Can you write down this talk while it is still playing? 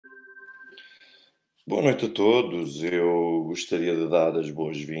Boa noite a todos. Eu gostaria de dar as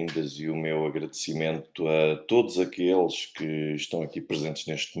boas-vindas e o meu agradecimento a todos aqueles que estão aqui presentes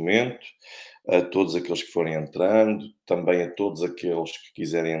neste momento, a todos aqueles que forem entrando, também a todos aqueles que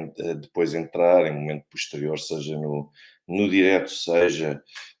quiserem depois entrar em momento posterior, seja no direto, seja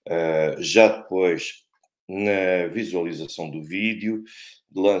já depois na visualização do vídeo.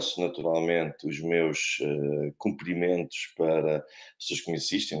 Lanço naturalmente os meus cumprimentos para pessoas que me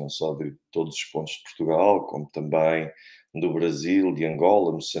assistem, não só de todos os pontos de Portugal, como também do Brasil, de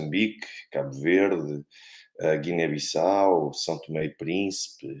Angola, Moçambique, Cabo Verde, Guiné-Bissau, São Tomé e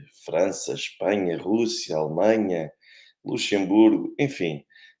Príncipe, França, Espanha, Rússia, Alemanha, Luxemburgo, enfim,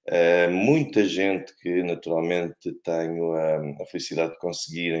 muita gente que naturalmente tenho a felicidade de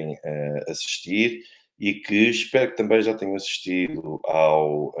conseguirem assistir e que espero que também já tenham assistido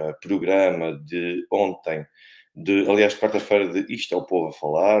ao programa de ontem, aliás, quarta-feira, de Isto é o Povo a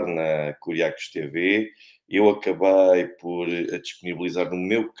Falar, na Curiacos TV. Eu acabei por disponibilizar no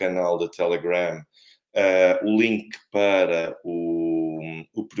meu canal da Telegram o link para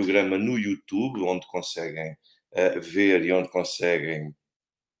o programa no YouTube, onde conseguem ver e onde conseguem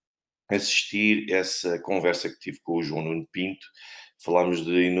assistir essa conversa que tive com o João Nuno Pinto. Falámos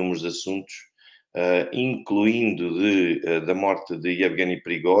de inúmeros assuntos, incluindo da morte de Yevgeny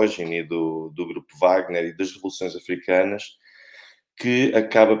Prigozhin e do grupo Wagner e das revoluções africanas, que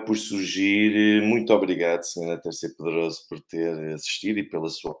acaba por surgir. Muito obrigado, Sra. Terceira Pedroso, por ter assistido e pela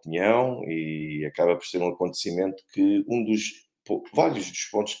sua opinião, e acaba por ser um acontecimento que vários dos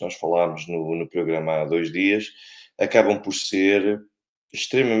pontos que nós falámos no programa há 2 dias acabam por ser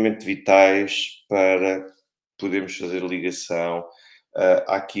extremamente vitais para podermos fazer ligação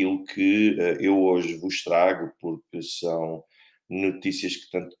àquilo que eu hoje vos trago, porque são notícias que,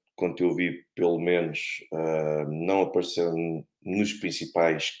 tanto quanto eu vi, pelo menos, não apareceram nos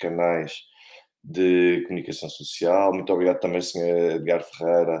principais canais de comunicação social. Muito obrigado também, Sr. Edgar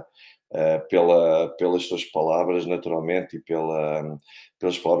Ferreira, pelas suas palavras, naturalmente, e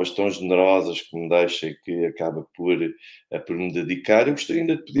pelas palavras tão generosas que me deixa e que acaba por me dedicar. Eu gostaria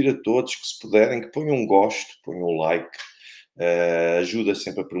ainda de pedir a todos que, se puderem, que ponham um gosto, ponham um like. Ajuda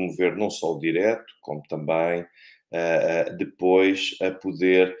sempre a promover não só o direto, como também depois a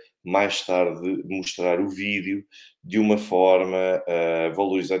poder mais tarde mostrar o vídeo de uma forma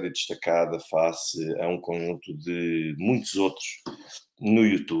valorizada e destacada face a um conjunto de muitos outros no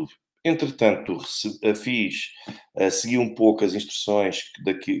YouTube. Entretanto, segui um pouco as instruções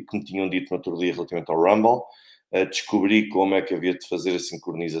que me tinham dito no outro dia relativamente ao Rumble. Descobri como é que havia de fazer a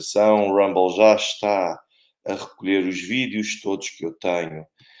sincronização. O Rumble já está a recolher os vídeos todos que eu tenho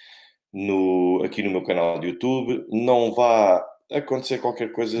aqui no meu canal de YouTube. Não vá acontecer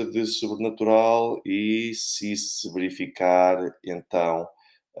qualquer coisa de sobrenatural, e se isso se verificar, então,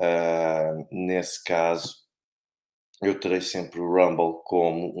 nesse caso, eu terei sempre o Rumble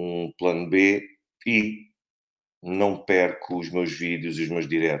como um plano B e não perco os meus vídeos e os meus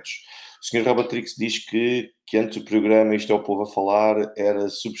diretos. O Senhor Robotrix diz que antes o programa Isto é o Povo a Falar era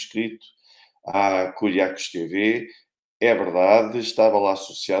subscrito à Curiacos TV. É verdade, estava lá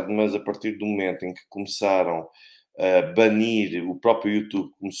associado, mas a partir do momento em que começaram a banir, o próprio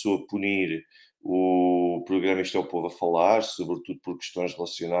YouTube começou a punir o programa Isto é o Povo a Falar, sobretudo por questões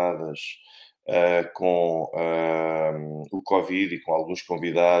relacionadas com o Covid e com alguns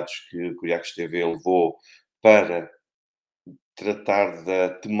convidados que o Curiacos TV levou para tratar da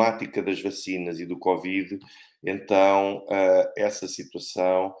temática das vacinas e do Covid. Então, essa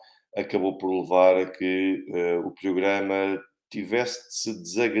situação acabou por levar a que o programa tivesse de se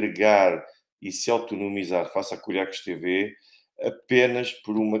desagregar e se autonomizar face à Curiacos TV apenas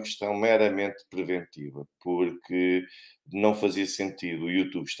por uma questão meramente preventiva, porque não fazia sentido o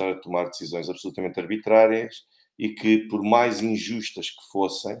YouTube estar a tomar decisões absolutamente arbitrárias e que, por mais injustas que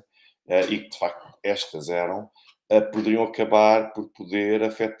fossem, e que de facto estas eram, poderiam acabar por poder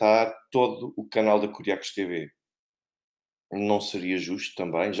afetar todo o canal da Curiacos TV. Não seria justo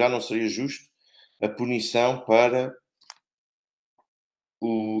também, já não seria justo a punição para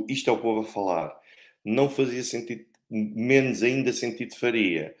Isto é o Povo a Falar. Não fazia sentido, menos ainda sentido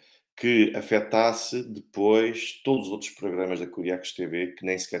faria que afetasse depois todos os outros programas da Curiacos TV que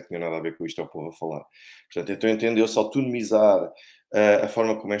nem sequer tinham nada a ver com Isto é o Povo a Falar. Portanto, então entendeu-se autonomizar a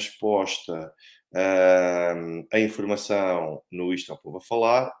forma como é exposta a informação no Isto é o Povo a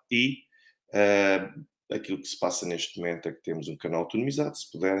Falar e aquilo que se passa neste momento é que temos um canal autonomizado.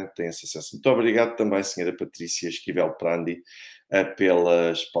 Se puderem, têm esse acesso. Muito obrigado também, senhora Patrícia Esquivel Prandi,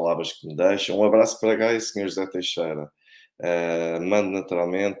 pelas palavras que me deixam. Um abraço para Gaia, senhor José Teixeira. Mando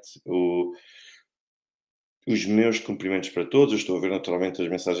naturalmente Os meus cumprimentos para todos. Eu estou a ver naturalmente as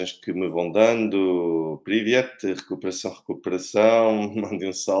mensagens que me vão dando. Privet, recuperação, recuperação. Mandem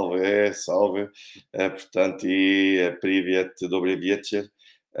um salve, salve. Portanto, e Privet, dobre večer.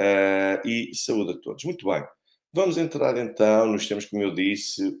 E saúde a todos. Muito bem. Vamos entrar então nos temas, como eu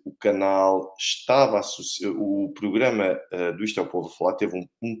disse, o canal estava associado, o programa do Isto é o Povo a Falar teve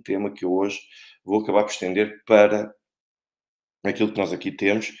um tema que eu hoje vou acabar por estender para aquilo que nós aqui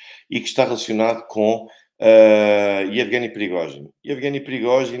temos e que está relacionado com Yevgeny Prigozhin. Yevgeny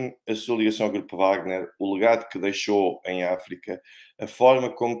Prigozhin, a sua ligação ao grupo Wagner, o legado que deixou em África, a forma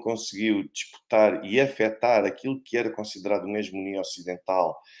como conseguiu disputar e afetar aquilo que era considerado uma hegemonia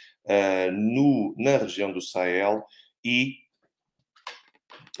ocidental na região do Sahel e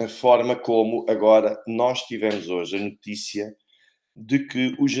a forma como agora nós tivemos hoje a notícia de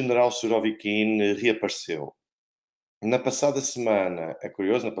que o General Surovikin reapareceu. Na passada semana, é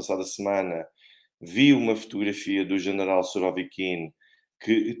curioso, na passada semana vi uma fotografia do General Surovikin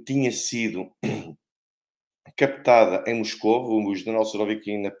que tinha sido captada em Moscou, o General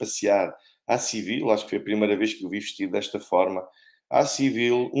Surovikin a passear à civil, acho que foi a primeira vez que o vi vestido desta forma, à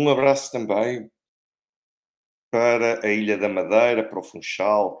civil. Um abraço também para a Ilha da Madeira, para o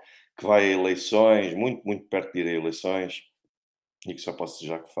Funchal, que vai a eleições, muito, muito perto de ir a eleições, e que só posso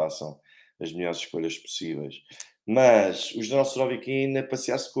desejar que façam as melhores escolhas possíveis. Mas o General Surovikin a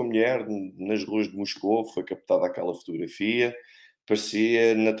passear-se com a mulher nas ruas de Moscou, foi captada aquela fotografia,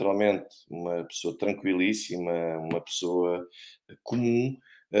 parecia naturalmente uma pessoa tranquilíssima, uma pessoa comum,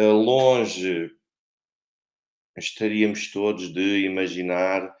 longe estaríamos todos de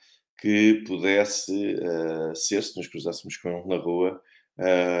imaginar que pudesse ser, se nos cruzássemos com ele na rua,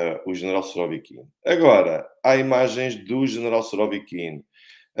 o General Surovikin. Agora, há imagens do General Surovikin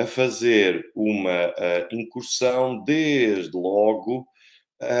a fazer uma incursão desde logo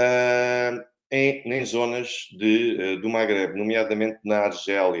em zonas do Maghreb, nomeadamente na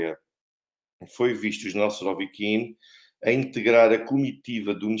Argélia. Foi visto o General Surovikin a integrar a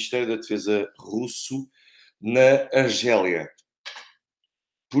comitiva do Ministério da Defesa russo na Argélia.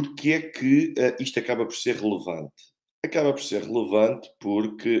 Porque é que isto acaba por ser relevante? Acaba por ser relevante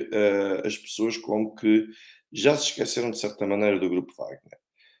porque as pessoas como que já se esqueceram de certa maneira do grupo Wagner.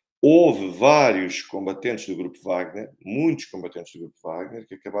 Houve vários combatentes do grupo Wagner, muitos combatentes do grupo Wagner,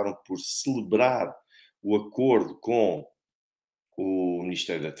 que acabaram por celebrar o acordo com o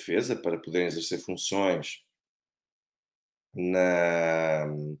Ministério da Defesa para poderem exercer funções na,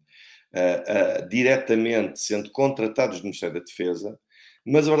 diretamente sendo contratados do Ministério da Defesa,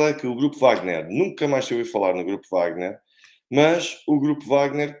 mas a verdade é que o Grupo Wagner, nunca mais se ouviu falar no Grupo Wagner, mas o Grupo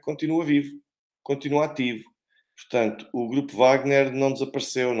Wagner continua vivo, continua ativo. Portanto, o Grupo Wagner não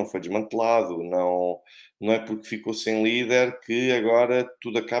desapareceu, não foi desmantelado, não é porque ficou sem líder que agora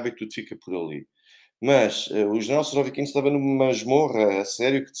tudo acaba e tudo fica por ali. Mas o General Surovikin estava numa masmorra, a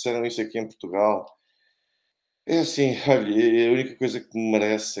sério que disseram isso aqui em Portugal. É assim, olha, a única coisa que me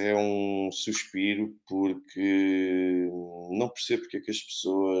merece é um suspiro, porque não percebo porque é que as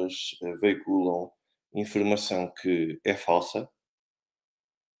pessoas veiculam informação que é falsa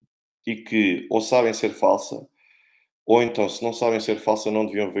e que ou sabem ser falsa, ou então, se não sabem ser falsa, não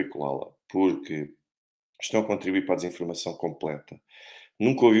deviam veiculá-la, porque estão a contribuir para a desinformação completa.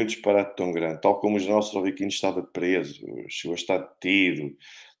 Nunca ouvi um disparate tão grande, tal como o general Surovikin estava preso, chegou a estar detido,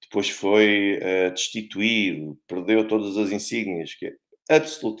 depois foi destituído, perdeu todas as insígnias, que é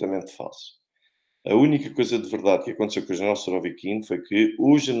absolutamente falso. A única coisa de verdade que aconteceu com o general Surovikin foi que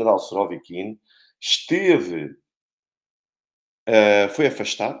o general Surovikin esteve, foi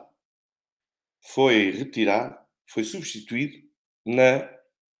afastado, foi retirado, foi substituído na,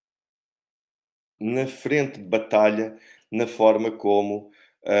 na frente de batalha, na forma como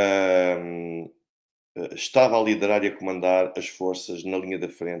ah, estava a liderar e a comandar as forças na linha da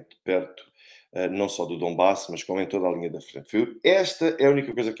frente, perto não só do Donbass, mas como em toda a linha da frente. Esta é a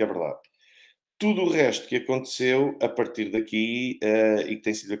única coisa que é verdade. Tudo o resto que aconteceu a partir daqui e que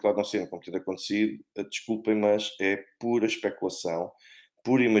tem sido declarado não sendo como tem acontecido, desculpem, mas é pura especulação,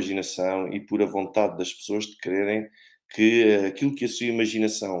 pura imaginação e pura vontade das pessoas de quererem que aquilo que a sua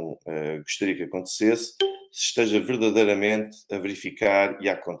imaginação gostaria que acontecesse se esteja verdadeiramente a verificar e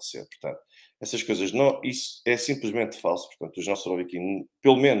a acontecer. Portanto, essas coisas não, isso é simplesmente falso. Portanto, os nossos aqui,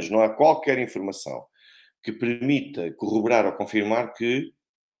 pelo menos, não há qualquer informação que permita corroborar ou confirmar que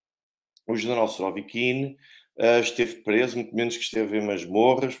o general Surovikin esteve preso, muito menos que esteve em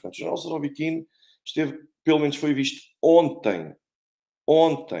masmorras. Portanto, o general Surovikin esteve, pelo menos foi visto ontem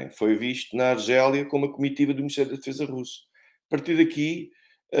foi visto na Argélia com uma comitiva do Ministério da Defesa russo. A partir daqui,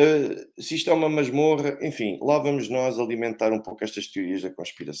 Se isto é uma masmorra, enfim, lá vamos nós alimentar um pouco estas teorias da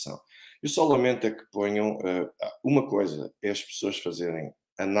conspiração. Eu só lamento é que ponham, uma coisa é as pessoas fazerem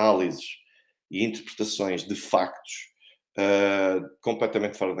análises e interpretações de factos,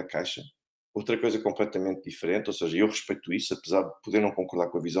 completamente fora da caixa. Outra coisa completamente diferente, ou seja, eu respeito isso, apesar de poder não concordar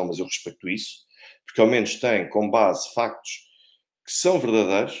com a visão, mas eu respeito isso, porque ao menos tem como base factos que são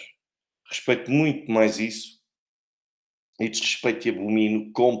verdadeiros. Respeito muito mais isso e desrespeito e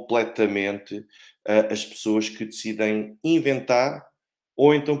abomino completamente as pessoas que decidem inventar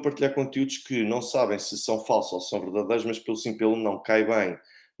ou então partilhar conteúdos que não sabem se são falsos ou são verdadeiros, mas pelo sim pelo não cai bem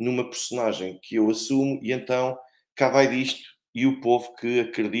numa personagem que eu assumo e então cá vai disto e o povo que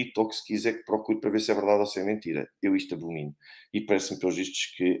acredita ou que se quiser que procure para ver se é verdade ou se é mentira. Eu isto abomino. E parece-me pelos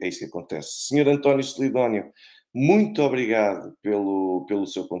vistos que é isso que acontece. Senhor António Celidónio, muito obrigado pelo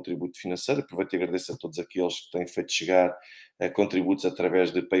seu contributo financeiro. Aproveito e agradeço a todos aqueles que têm feito chegar contributos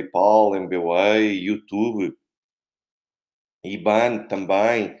através de PayPal, MBWay, YouTube, IBAN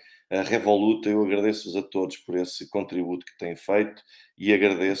também, a Revolut. Eu agradeço-vos a todos por esse contributo que têm feito e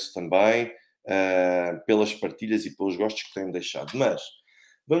agradeço também pelas partilhas e pelos gostos que têm deixado. Mas,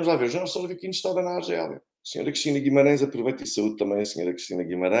 vamos lá ver, o General Surovikin estava na Argélia. A senhora Cristina Guimarães, aproveito e saúde também a senhora Cristina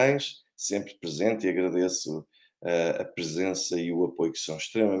Guimarães, sempre presente, e agradeço a presença e o apoio que são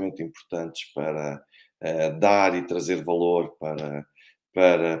extremamente importantes para dar e trazer valor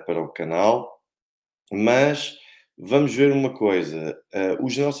para o canal. Mas vamos ver uma coisa: o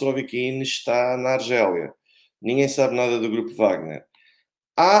General Surovikin está na Argélia. Ninguém sabe nada do grupo Wagner.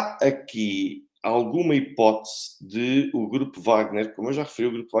 Há aqui alguma hipótese de o grupo Wagner, como eu já referi,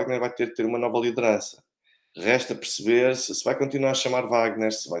 o grupo Wagner vai ter que ter uma nova liderança. Resta perceber se vai continuar a chamar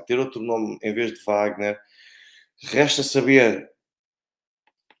Wagner, se vai ter outro nome em vez de Wagner. Resta saber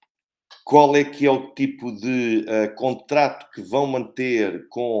qual é que é o tipo de contrato que vão manter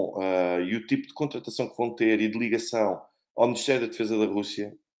com e o tipo de contratação que vão ter e de ligação ao Ministério da Defesa da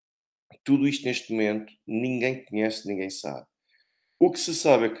Rússia. Tudo isto neste momento ninguém conhece, ninguém sabe. O que se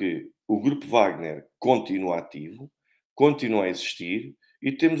sabe é que o grupo Wagner continua ativo, continua a existir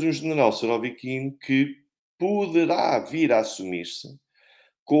e temos um general Surovikin que poderá vir a assumir-se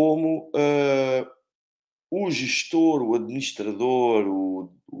como o gestor, o administrador,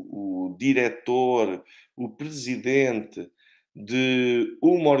 o diretor, o presidente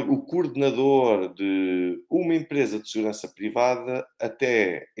o coordenador de uma empresa de segurança privada,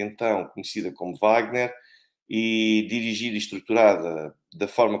 até então conhecida como Wagner, e dirigida e estruturada da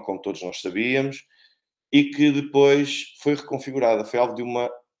forma como todos nós sabíamos, e que depois foi reconfigurada, foi alvo de uma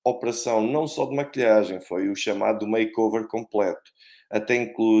operação não só de maquilhagem, foi o chamado makeover completo, até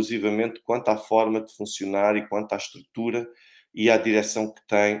inclusivamente quanto à forma de funcionar e quanto à estrutura e à direção que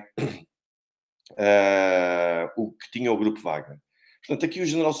tem o que tinha o grupo Wagner. Portanto, aqui o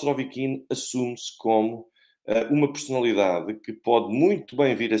general Surovikin assume-se como uma personalidade que pode muito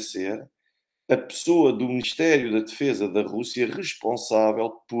bem vir a ser a pessoa do Ministério da Defesa da Rússia responsável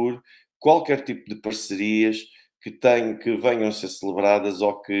por qualquer tipo de parcerias que venham a ser celebradas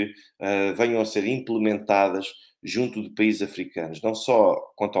ou que venham a ser implementadas junto de países africanos, não só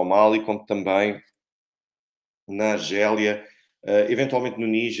quanto ao Mali, como também na Argélia, eventualmente no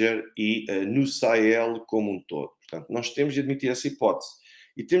Níger e no Sahel como um todo. Portanto, nós temos de admitir essa hipótese.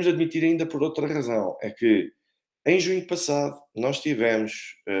 E temos de admitir ainda por outra razão, é que em junho passado nós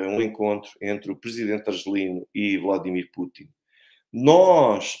tivemos um encontro entre o presidente argelino e Vladimir Putin.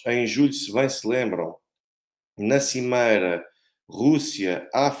 Nós, em julho, se bem se lembram, na cimeira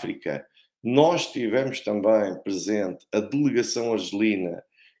Rússia-África, nós tivemos também presente a delegação argelina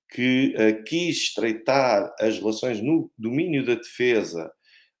que quis estreitar as relações no domínio da defesa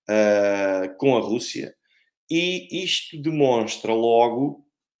com a Rússia, e isto demonstra logo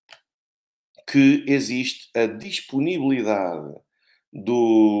que existe a disponibilidade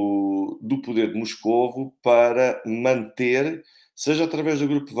do poder de Moscovo para manter, seja através do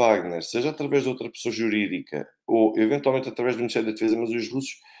grupo Wagner, seja através de outra pessoa jurídica, ou eventualmente através do Ministério da Defesa, mas os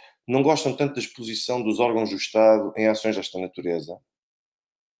russos não gostam tanto da exposição dos órgãos do Estado em ações desta natureza,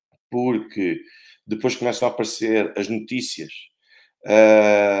 porque depois começam a aparecer as notícias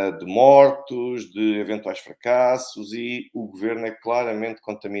de mortos, de eventuais fracassos, e o governo é claramente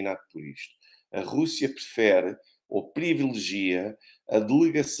contaminado por isto. A Rússia prefere ou privilegia a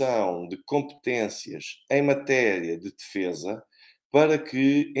delegação de competências em matéria de defesa para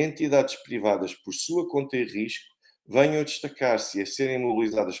que entidades privadas, por sua conta e risco, venham a destacar-se e a serem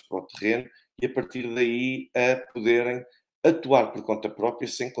mobilizadas para o terreno e, a partir daí, a poderem atuar por conta própria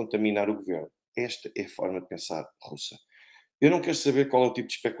sem contaminar o governo. Esta é a forma de pensar russa. Eu não quero saber qual é o tipo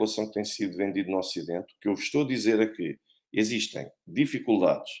de especulação que tem sido vendido no Ocidente. O que eu vos estou a dizer é que existem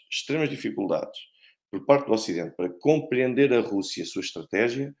dificuldades, extremas dificuldades, por parte do Ocidente para compreender a Rússia e a sua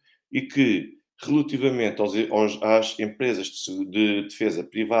estratégia e que, relativamente às empresas de defesa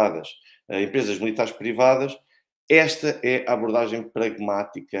privadas, empresas militares privadas, esta é a abordagem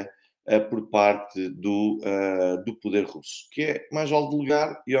pragmática por parte do poder russo, que é mais vale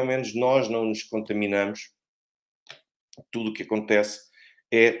delegar e ao menos nós não nos contaminamos, tudo o que acontece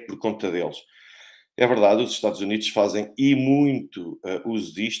é por conta deles. É verdade, os Estados Unidos fazem e muito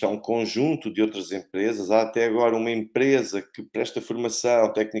uso disto, há um conjunto de outras empresas, há até agora uma empresa que presta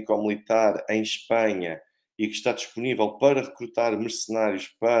formação técnico-militar em Espanha e que está disponível para recrutar mercenários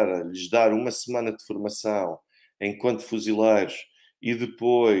para lhes dar uma semana de formação enquanto fuzileiros e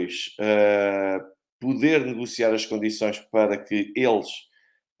depois poder negociar as condições para que eles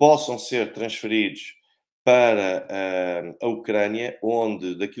possam ser transferidos para a Ucrânia,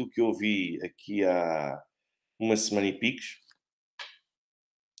 onde, daquilo que eu vi aqui há uma semana e picos,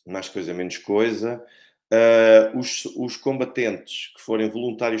 mais coisa menos coisa, os combatentes que forem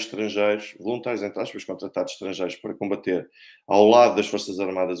voluntários estrangeiros, voluntários entre aspas, contratados estrangeiros para combater ao lado das Forças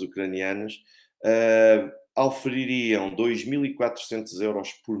Armadas ucranianas, ofeririam 2.400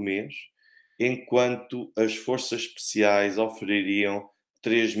 euros por mês, enquanto as forças especiais ofeririam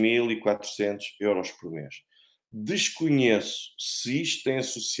 3.400 euros por mês. Desconheço se isto tem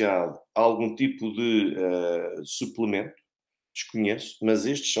associado a algum tipo de suplemento, desconheço, mas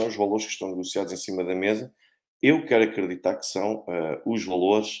estes são os valores que estão negociados em cima da mesa. Eu quero acreditar que são os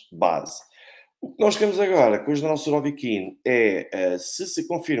valores base. O que nós temos agora com o General Surovikin é, se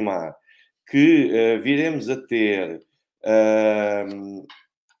confirmar que viremos a ter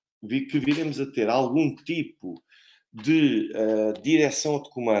algum tipo de direção de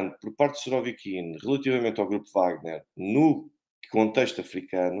comando por parte de Surovikin relativamente ao grupo Wagner no contexto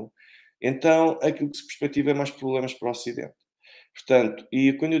africano, então aquilo que se perspectiva é mais problemas para o Ocidente. Portanto,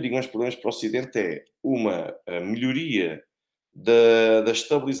 e quando eu digo mais problemas para o Ocidente é uma melhoria da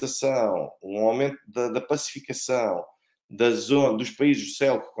estabilização, um aumento da pacificação da zona, dos países do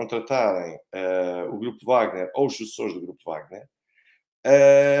céu que contratarem o grupo Wagner ou os sucessores do grupo Wagner,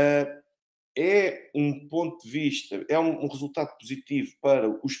 é um ponto de vista, é um resultado positivo para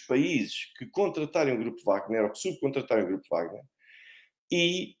os países que contratarem o grupo Wagner ou que subcontratarem o grupo Wagner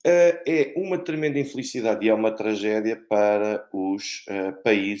e é uma tremenda infelicidade e é uma tragédia para os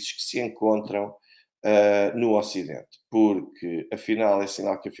países que se encontram no Ocidente, porque afinal é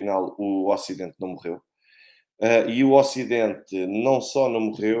sinal que afinal o Ocidente não morreu. E o Ocidente não só não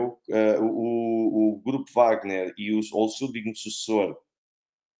morreu, o grupo Wagner ou o seu digno sucessor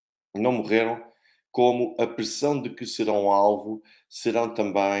não morreram, como a pressão de que serão alvo serão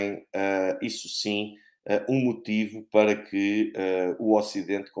também, isso sim, um motivo para que o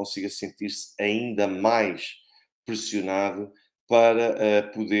Ocidente consiga sentir-se ainda mais pressionado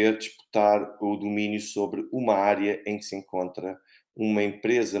para poder disputar o domínio sobre uma área em que se encontra uma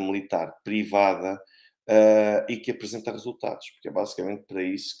empresa militar privada e que apresenta resultados, porque é basicamente para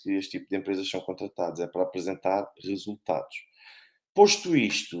isso que este tipo de empresas são contratadas, é para apresentar resultados. Posto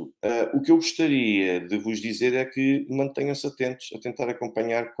isto, o que eu gostaria de vos dizer é que mantenham-se atentos a tentar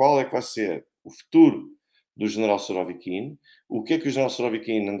acompanhar qual é que vai ser o futuro do General Surovikin, o que é que o General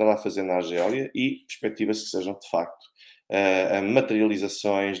Surovikin andará a fazer na Argélia e perspectiva-se que sejam, de facto,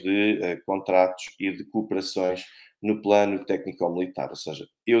 materializações de contratos e de cooperações no plano técnico-militar. Ou seja,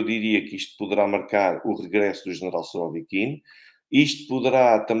 eu diria que isto poderá marcar o regresso do General Surovikin, isto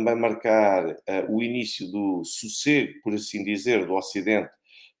poderá também marcar o início do sossego, por assim dizer, do Ocidente,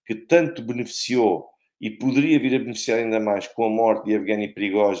 que tanto beneficiou e poderia vir a beneficiar ainda mais com a morte de Evgeny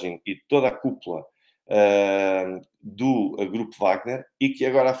Prigozhin e de toda a cúpula do grupo Wagner, e que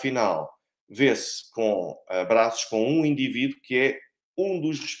agora, afinal, vê-se com braços com um indivíduo que é um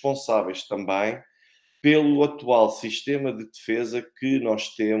dos responsáveis também pelo atual sistema de defesa que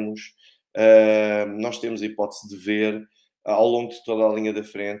nós temos a hipótese de ver ao longo de toda a linha da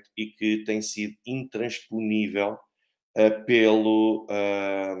frente e que tem sido intransponível pelo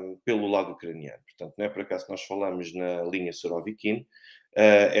lado ucraniano. Portanto, não é por acaso que nós falamos na linha Surovikin,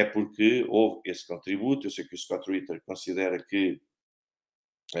 é porque houve esse contributo. Eu sei que o Scott Ritter considera que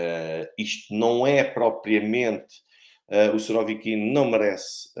isto não é propriamente. O Surovikin não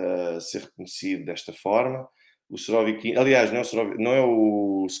merece ser reconhecido desta forma. O Surovikin, aliás, não é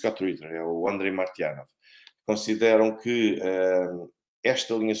o Scott Ritter, é o Andrei Martyanov. Consideram que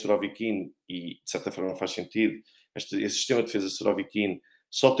esta linha Surovikin, e de certa forma faz sentido, esse sistema de defesa Surovikin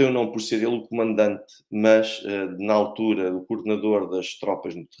só tem o nome por ser ele o comandante, mas na altura o coordenador das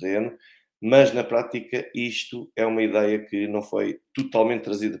tropas no terreno, mas na prática isto é uma ideia que não foi totalmente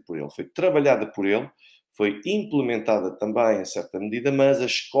trazida por ele, foi trabalhada por ele, foi implementada também em certa medida, mas a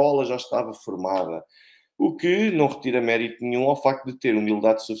escola já estava formada. O que não retira mérito nenhum ao facto de ter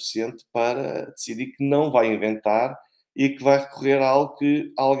humildade suficiente para decidir que não vai inventar e que vai recorrer a algo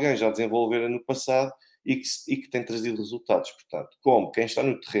que alguém já desenvolvera no passado e que tem trazido resultados. Portanto, como quem está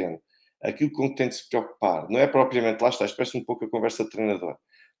no terreno, aquilo com que tem de se preocupar, não é propriamente, lá está, isto parece um pouco a conversa de treinador,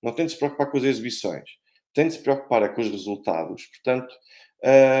 não tem de se preocupar com as exibições, tem de se preocupar é com os resultados. Portanto,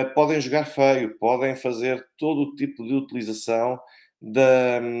 podem jogar feio, podem fazer todo o tipo de utilização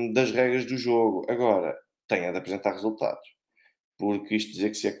das regras do jogo. Agora, tem de apresentar resultados. Porque isto dizer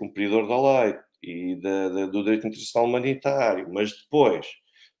que se é cumpridor da lei e do direito internacional humanitário, mas depois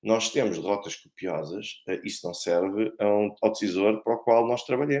nós temos derrotas copiosas, isso não serve ao decisor para o qual nós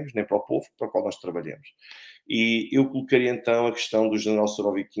trabalhamos, nem para o povo para o qual nós trabalhamos. E eu colocaria então a questão do General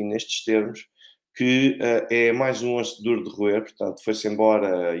Surovikin nestes termos, que é mais um osso duro de roer, portanto, foi-se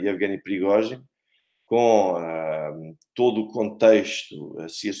embora Yevgeny Prigozhin, com todo o contexto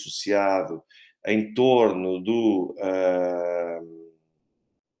assim associado em torno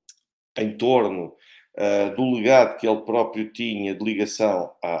em torno do legado que ele próprio tinha de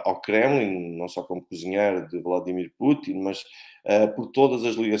ligação ao Kremlin, não só como cozinheiro de Vladimir Putin, mas por todas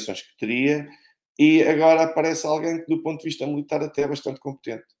as ligações que teria, e agora aparece alguém que, do ponto de vista militar, até é bastante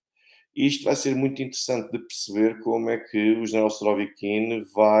competente. E isto vai ser muito interessante de perceber como é que o General Surovikin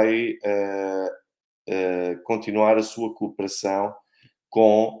vai continuar a sua cooperação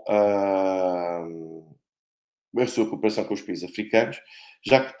com a sua cooperação com os países africanos,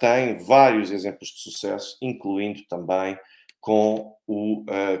 já que tem vários exemplos de sucesso, incluindo também com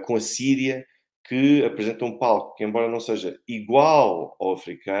a Síria, que apresenta um palco que, embora não seja igual ao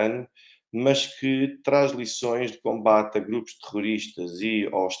africano, mas que traz lições de combate a grupos terroristas e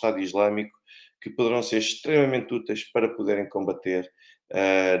ao Estado Islâmico que poderão ser extremamente úteis para poderem combater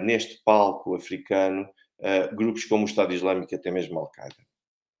neste palco africano grupos como o Estado Islâmico e até mesmo a Al-Qaeda.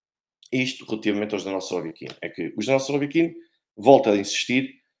 Isto relativamente ao General Surovikin. É que o General Surovikin, volta a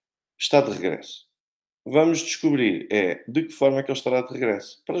insistir, está de regresso. Vamos descobrir de que forma é que ele estará de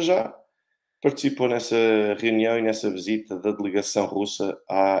regresso. Para já, participou nessa reunião e nessa visita da delegação russa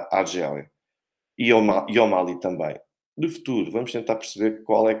à Argélia e ao Mali também. No futuro, vamos tentar perceber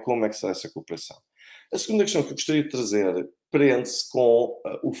como é que será essa cooperação. A segunda questão que eu gostaria de trazer prende-se com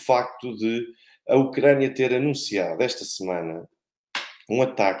o facto de a Ucrânia ter anunciado esta semana um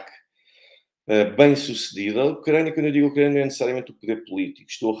ataque bem sucedido. A Ucrânia, quando eu digo Ucrânia, não é necessariamente o poder político.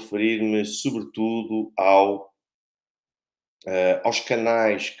 Estou a referir-me, sobretudo, aos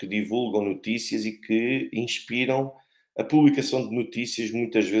canais que divulgam notícias e que inspiram a publicação de notícias,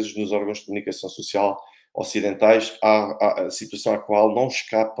 muitas vezes nos órgãos de comunicação social ocidentais, a situação à qual não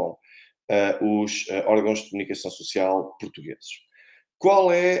escapam os órgãos de comunicação social portugueses.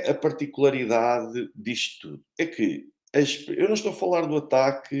 Qual é a particularidade disto tudo? É que eu não estou a falar do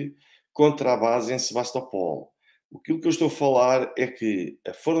ataque contra a base em Sebastopol. Aquilo que eu estou a falar é que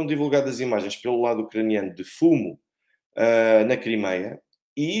foram divulgadas imagens pelo lado ucraniano de fumo na Crimeia,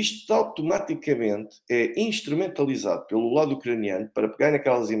 e isto automaticamente é instrumentalizado pelo lado ucraniano para pegar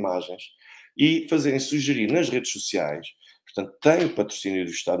naquelas imagens e fazerem sugerir nas redes sociais. Portanto, tem o patrocínio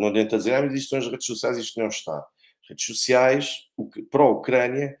do Estado. Não adianta dizer, mas isto são as redes sociais, isto não está. As redes sociais,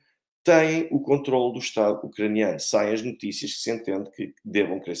 pró-Ucrânia, têm o controle do Estado ucraniano. Saem as notícias que se entende que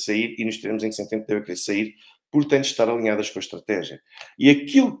devam querer sair e nos termos em que se entende que devem querer sair, porque têm de estar alinhadas com a estratégia. E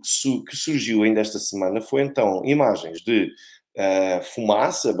aquilo que surgiu ainda esta semana foi então imagens de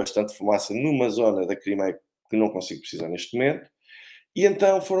fumaça, bastante fumaça, numa zona da Crimeia que não consigo precisar neste momento, e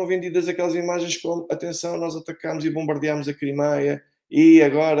então foram vendidas aquelas imagens como, atenção, nós atacámos e bombardeámos a Crimeia, e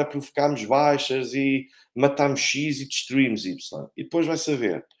agora provocámos baixas e matámos X e destruímos Y. E depois vai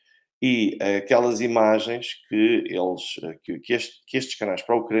saber. E aquelas imagens que estes canais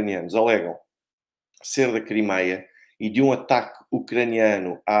pró-ucranianos alegam ser da Crimeia e de um ataque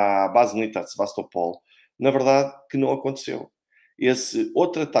ucraniano à base militar de Sebastopol, na verdade, que não aconteceu. Esse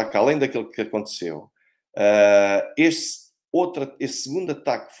outro ataque, além daquele que aconteceu, esse segundo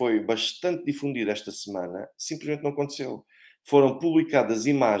ataque foi bastante difundido esta semana, simplesmente não aconteceu. Foram publicadas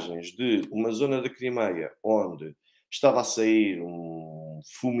imagens de uma zona da Crimeia onde estava a sair um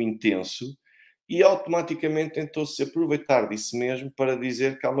fumo intenso e automaticamente tentou-se aproveitar disso mesmo para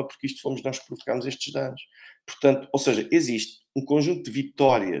dizer, calma, porque isto fomos nós que provocámos estes danos. Portanto, ou seja, existe um conjunto de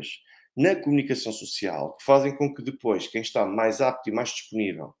vitórias na comunicação social que fazem com que depois quem está mais apto e mais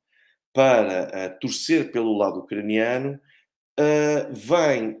disponível para torcer pelo lado ucraniano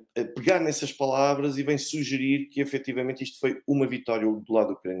vem pegar nessas palavras e vem sugerir que efetivamente isto foi uma vitória do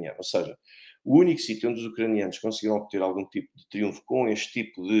lado ucraniano. Ou seja, O único sítio onde os ucranianos conseguiram obter algum tipo de triunfo com este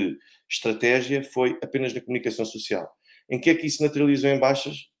tipo de estratégia foi apenas na comunicação social. Em que é que isso materializou em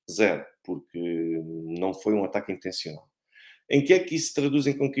baixas? Zero, porque não foi um ataque intencional. Em que é que isso se traduz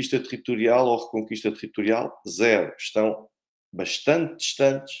em conquista territorial ou reconquista territorial? Zero. Estão bastante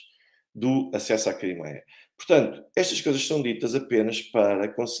distantes do acesso à Crimeia. Portanto, estas coisas são ditas apenas para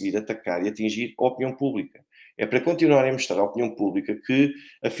conseguir atacar e atingir a opinião pública. É para continuarem a mostrar à opinião pública que,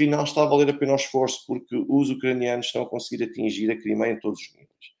 afinal, está a valer a pena o esforço, porque os ucranianos estão a conseguir atingir a Crimeia em todos os níveis.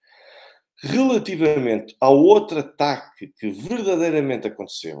 Relativamente ao outro ataque que verdadeiramente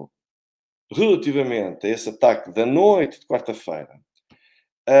aconteceu, relativamente a esse ataque da noite de quarta-feira,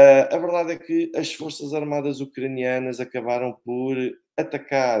 a verdade é que as forças armadas ucranianas acabaram por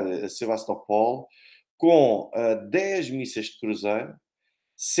atacar a Sevastopol com 10 mísseis de cruzeiro,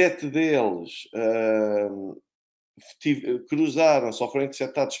 7 deles cruzaram, só foram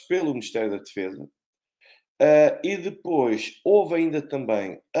interceptados pelo Ministério da Defesa, e depois houve ainda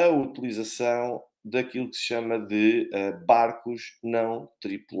também a utilização daquilo que se chama de barcos não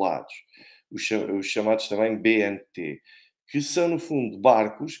tripulados, os chamados também BNT, que são, no fundo,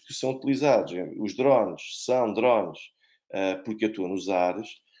 barcos que são utilizados. Os drones são drones porque atuam nos ares,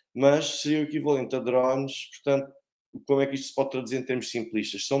 mas seria o equivalente a drones, portanto, como é que isto se pode traduzir em termos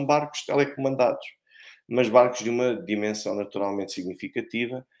simplistas? São barcos telecomandados, mas barcos de uma dimensão naturalmente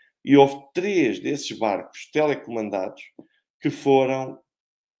significativa, e houve 3 desses barcos telecomandados que foram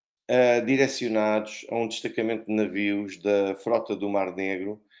direcionados a um destacamento de navios da frota do Mar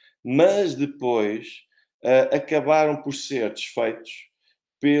Negro, mas depois acabaram por ser desfeitos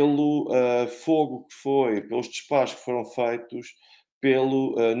pelo fogo que foi, pelos disparos que foram feitos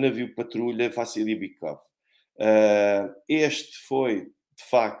pelo navio patrulha Vassili Bykov. Este foi, de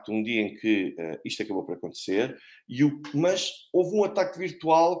facto, um dia em que isto acabou por acontecer, mas houve um ataque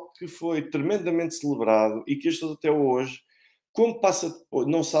virtual que foi tremendamente celebrado e que as pessoas até hoje, como passa,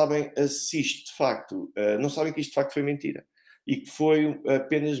 não sabem se isto de facto, não sabem que isto de facto foi mentira. E que foi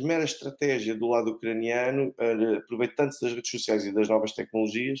apenas mera estratégia do lado ucraniano, aproveitando-se das redes sociais e das novas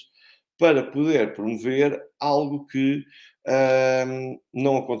tecnologias, para poder promover algo que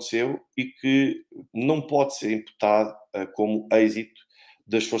não aconteceu e que não pode ser imputado como êxito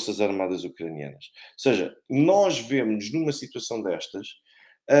das Forças Armadas Ucranianas. Ou seja, nós vemos numa situação destas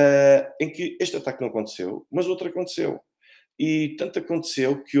em que este ataque não aconteceu, mas outro aconteceu. E tanto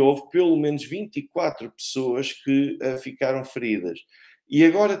aconteceu que houve pelo menos 24 pessoas que ficaram feridas. E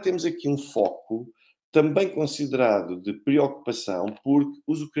agora temos aqui um foco também considerado de preocupação, porque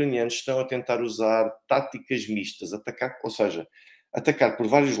os ucranianos estão a tentar usar táticas mistas, atacar, ou seja, atacar por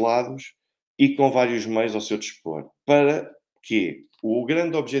vários lados e com vários meios ao seu dispor. Para quê? O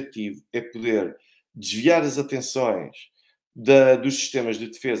grande objetivo é poder desviar as atenções dos sistemas de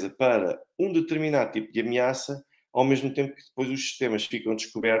defesa para um determinado tipo de ameaça, ao mesmo tempo que depois os sistemas ficam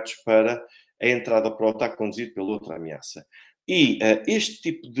descobertos para a entrada para o ataque conduzido pela outra ameaça. E este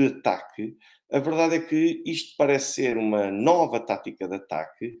tipo de ataque, a verdade é que isto parece ser uma nova tática de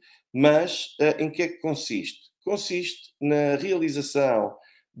ataque, mas em que é que consiste? Consiste na realização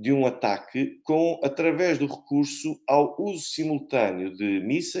de um ataque através do recurso ao uso simultâneo de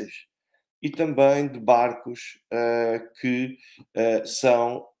mísseis e também de barcos que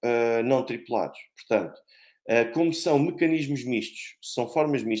são não tripulados. Portanto, como são mecanismos mistos, são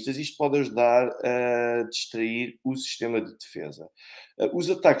formas mistas, isto pode ajudar a distrair o sistema de defesa. Os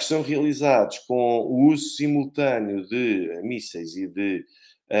ataques são realizados com o uso simultâneo de mísseis e de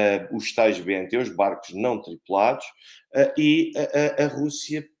os tais BNT, os barcos não tripulados, e a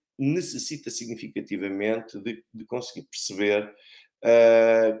Rússia necessita significativamente de conseguir perceber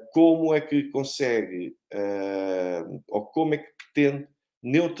como é que consegue ou como é que pretende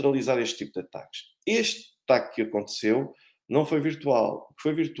neutralizar este tipo de ataques. Este ataque que aconteceu não foi virtual. O que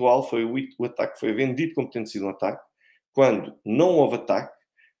foi virtual foi o ataque que foi vendido como tendo sido um ataque, quando não houve ataque,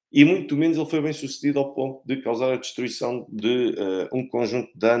 e muito menos ele foi bem sucedido ao ponto de causar a destruição de um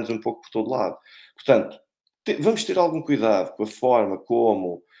conjunto de danos um pouco por todo lado. Portanto, vamos ter algum cuidado com a forma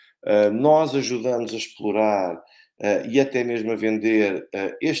como nós ajudamos a explorar e até mesmo a vender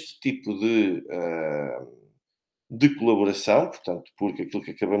este tipo de colaboração, portanto, porque aquilo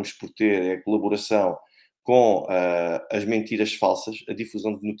que acabamos por ter é a colaboração com as mentiras falsas, a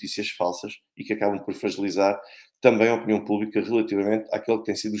difusão de notícias falsas e que acabam por fragilizar também a opinião pública relativamente àquele que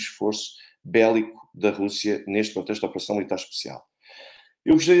tem sido o esforço bélico da Rússia neste contexto da Operação Militar Especial.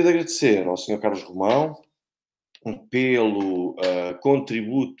 Eu gostaria de agradecer ao Sr. Carlos Romão pelo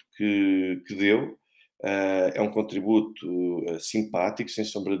contributo que deu. É um contributo simpático, sem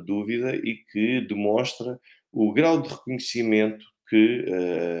sombra de dúvida, e que demonstra o grau de reconhecimento que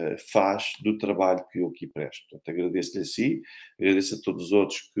faz do trabalho que eu aqui presto. Portanto, agradeço-lhe a si, agradeço a todos os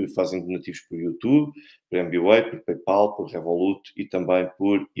outros que fazem donativos por YouTube, por MBWay, por PayPal, por Revolut e também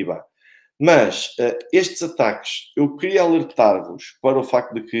por IBAN. Mas estes ataques, eu queria alertar-vos para o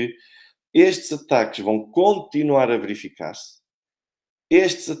facto de que estes ataques vão continuar a verificar-se.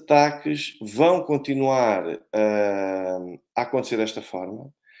 Estes ataques vão continuar a acontecer desta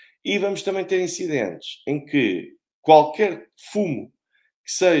forma e vamos também ter incidentes em que qualquer fumo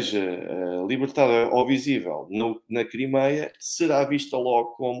que seja libertado ou visível na Crimeia será vista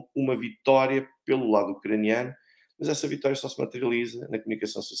logo como uma vitória pelo lado ucraniano, mas essa vitória só se materializa na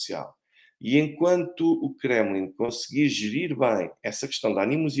comunicação social. E enquanto o Kremlin conseguir gerir bem essa questão da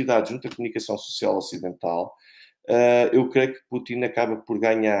animosidade junto à comunicação social ocidental, eu creio que Putin acaba por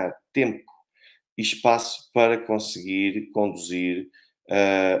ganhar tempo e espaço para conseguir conduzir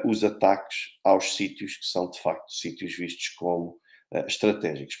os ataques aos sítios que são, de facto, sítios vistos como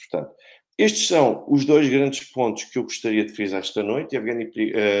estratégicos. Portanto, estes são os dois grandes pontos que eu gostaria de frisar esta noite. Evgeny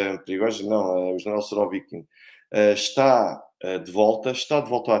Prigozhin, não, o General Surovikin está de volta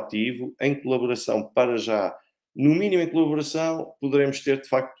ativo, em colaboração para já, no mínimo em colaboração, poderemos ter, de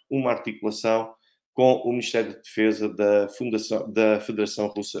facto, uma articulação com o Ministério de Defesa da Federação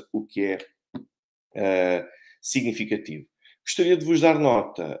Russa, o que é significativo. Gostaria de vos dar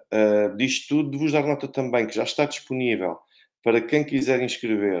nota disto tudo, de vos dar nota também que já está disponível para quem quiser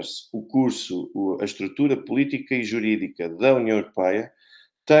inscrever-se o curso A Estrutura Política e Jurídica da União Europeia.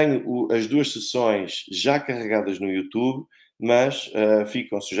 Tenho as duas sessões já carregadas no YouTube, mas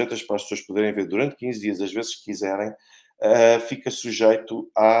ficam sujeitas para as pessoas poderem ver durante 15 dias, às vezes que quiserem. Fica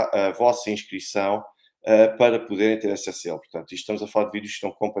sujeito à vossa inscrição para poderem ter acesso a ele. Portanto, estamos a falar de vídeos que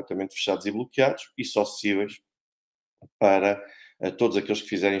estão completamente fechados e bloqueados e só acessíveis para todos aqueles que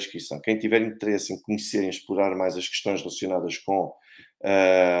fizerem inscrição. Quem tiver interesse em conhecer e explorar mais as questões relacionadas com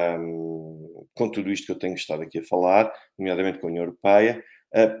tudo isto que eu tenho estado aqui a falar, nomeadamente com a União Europeia,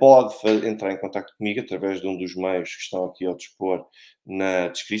 pode entrar em contato comigo através de um dos meios que estão aqui ao dispor na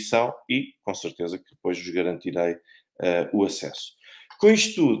descrição e, com certeza, que depois vos garantirei o acesso. Com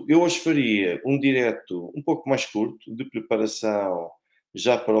isto tudo, eu hoje faria um direto um pouco mais curto, de preparação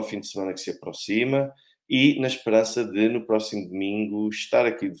já para o fim de semana que se aproxima e na esperança de, no próximo domingo, estar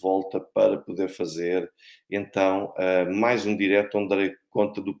aqui de volta para poder fazer, então, mais um direto onde darei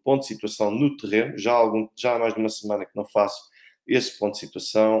conta do ponto de situação no terreno. Já há mais de uma semana que não faço esse ponto de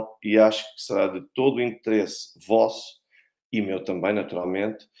situação e acho que será de todo o interesse vosso e meu também,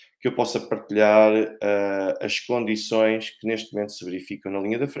 naturalmente, que eu possa partilhar as condições que neste momento se verificam na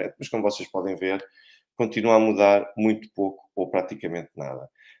linha da frente, mas como vocês podem ver, continua a mudar muito pouco ou praticamente nada.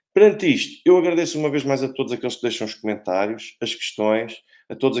 Perante isto, eu agradeço uma vez mais a todos aqueles que deixam os comentários, as questões,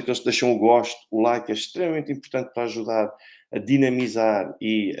 a todos aqueles que deixam o gosto, o like é extremamente importante para ajudar a dinamizar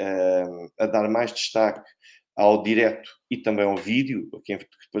e a dar mais destaque ao direto e também ao vídeo, que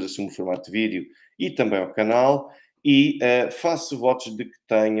depois assume o formato de vídeo, e também ao canal, e faço votos de que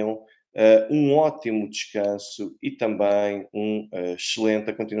tenham um ótimo descanso e também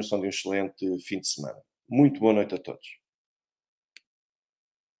a continuação de um excelente fim de semana. Muito boa noite a todos.